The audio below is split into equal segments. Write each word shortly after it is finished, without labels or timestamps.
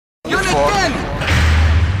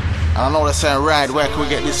And I know they're saying, Ride, where can we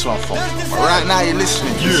get this one from? But right now you're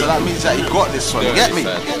listening, so that means that you got this one, you get me?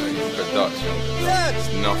 Production, it's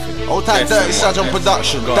nothing. Old tight Dirty Saj on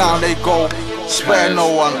production, down they go, spare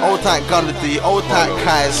no one. Old tight Gunner D, old tight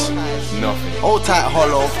Kais, Nothing. old tight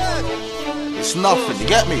Hollow. It's nothing, you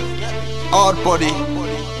get me? Hard body.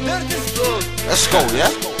 Let's go, yeah?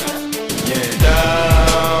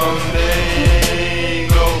 Down they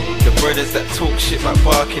go. The brothers that talk shit like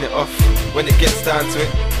barking it off. When it gets down to it,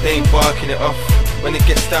 they ain't barking it off. When it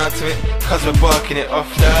gets down to it, cause we're barking it off.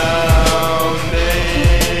 Down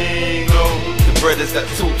they go. The brothers that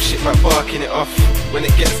talk shit like barking it off. When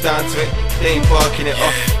it gets down to it, they ain't barking it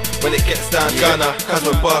off. When it gets down, Gunner, cause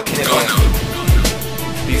we're barking it off.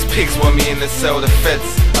 These pigs want me in the cell, the feds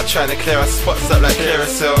are trying to clear our spots up like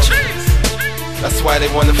carousel. That's why they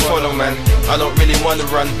wanna follow, man. I don't really wanna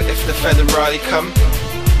run, but if the federale come,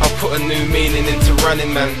 I'll put a new meaning into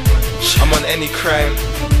running, man. I'm on any crime,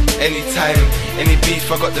 anytime, any beef,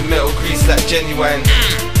 I got the metal grease like genuine.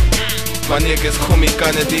 My niggas call me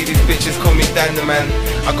Gunner D, these bitches call me Danny, man.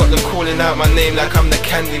 I got them calling out my name like I'm the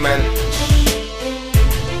candy man.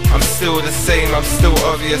 I'm still the same, I'm still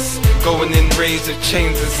obvious. Going in raves with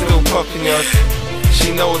chains and still popping yours.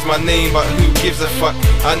 She knows my name, but who gives a fuck?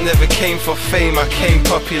 I never came for fame, I came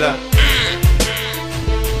popular.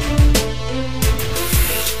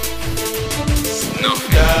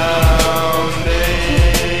 Down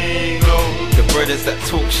they go. The brothers that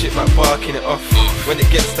talk shit like barking it off. When it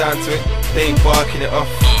gets down to it, they ain't barking it off.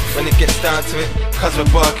 When it gets down to it, cause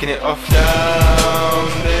we're barking it off. Down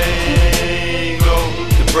they go.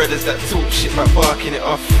 The brothers that talk shit like barking it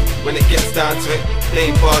off. When it gets down to it,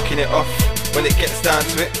 they ain't barking it off. When it gets down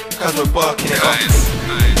to it, cause we're barking it off.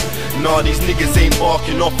 Nah, these niggas ain't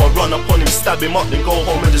barking off. I run up on him, stab him up, then go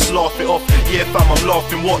home and just laugh it off. Yeah fam, I'm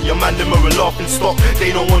laughing what? Your man them are a laughing stock. They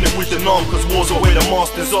don't want it with the norm, cause wars are where the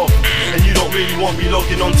masters off. And you don't really want me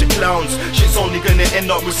logging on to clowns. Shit's only gonna end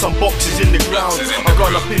up with some boxes in the ground. I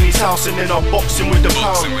run up in his house and then I'll box him with the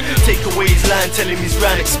pound. Take away his line, tell him his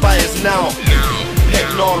rand expires now. Heck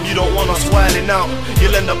no, you don't want us wilding out.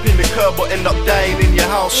 You'll end up in the curb or end up dying in your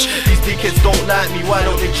house. These dickheads don't like me, why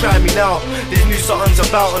don't they try me now? There's new something's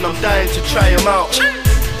about and I'm dying to try them out.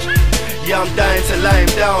 Yeah, I'm dying to lie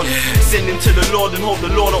him down. Send him to the Lord and hope the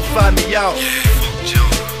Lord don't find me out.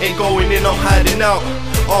 Ain't going in, I'm hiding out.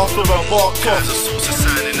 After I barked off,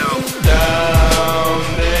 down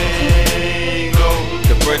they go.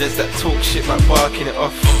 The brothers that talk shit like barking it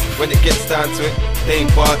off. When it gets down to it, they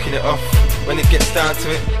ain't barking it off. When it gets down to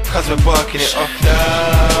it, cause we're barking it off.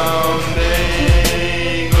 Down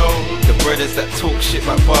they go. The brothers that talk shit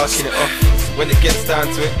like barking it off. When it gets down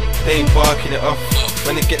to it, they ain't barking it off.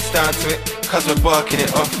 When it gets down to it, cause we're barking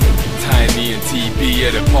it off. Tiny and TB, yeah,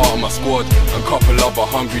 they're part of my squad. A couple other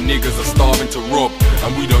hungry niggas are starving to rob.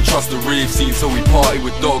 And we don't trust the rave scene, so we party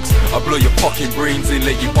with dogs. I blow your fucking brains in,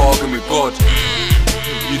 let you bargain with God.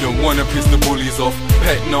 You don't wanna piss the bullies off.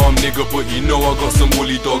 Pet, no, I'm nigga, but you know I got some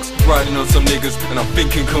woolly dogs. Riding on some niggas, and I'm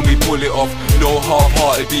thinking, can we pull it off? No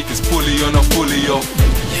half-hearted beef, is fully on or fully off.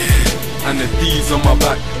 And the D's on my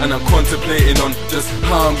back, and I'm contemplating on just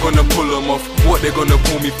how I'm gonna pull them off. What they're gonna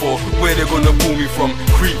pull me for, where they're gonna pull me from.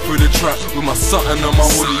 Creep through the trap with my something on my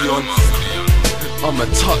hoodie on. I'ma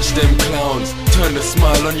touch them clowns, turn the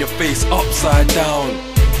smile on your face upside down.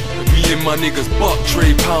 Me and my niggas buck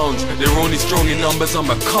trade pounds. They're only strong in numbers,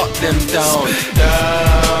 I'ma cut them down.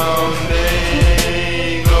 Down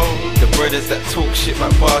they go. The brothers that talk shit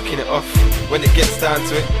like barking it off. When it gets down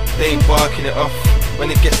to it, they ain't barking it off. When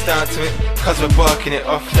it gets down to it, cause we're barking it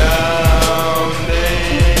off. Down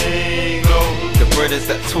they go. The brothers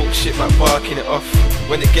that talk shit like barking it off.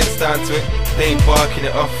 When it gets down to it, they ain't barking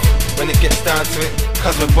it off. When it gets down to it,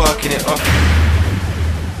 cause we're barking it off.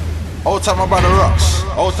 Old time my brother Rocks,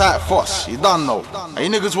 old tight Foss, you done know. And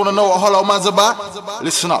you niggas wanna know what Hollowman's about?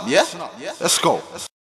 Listen up, yeah? Let's go.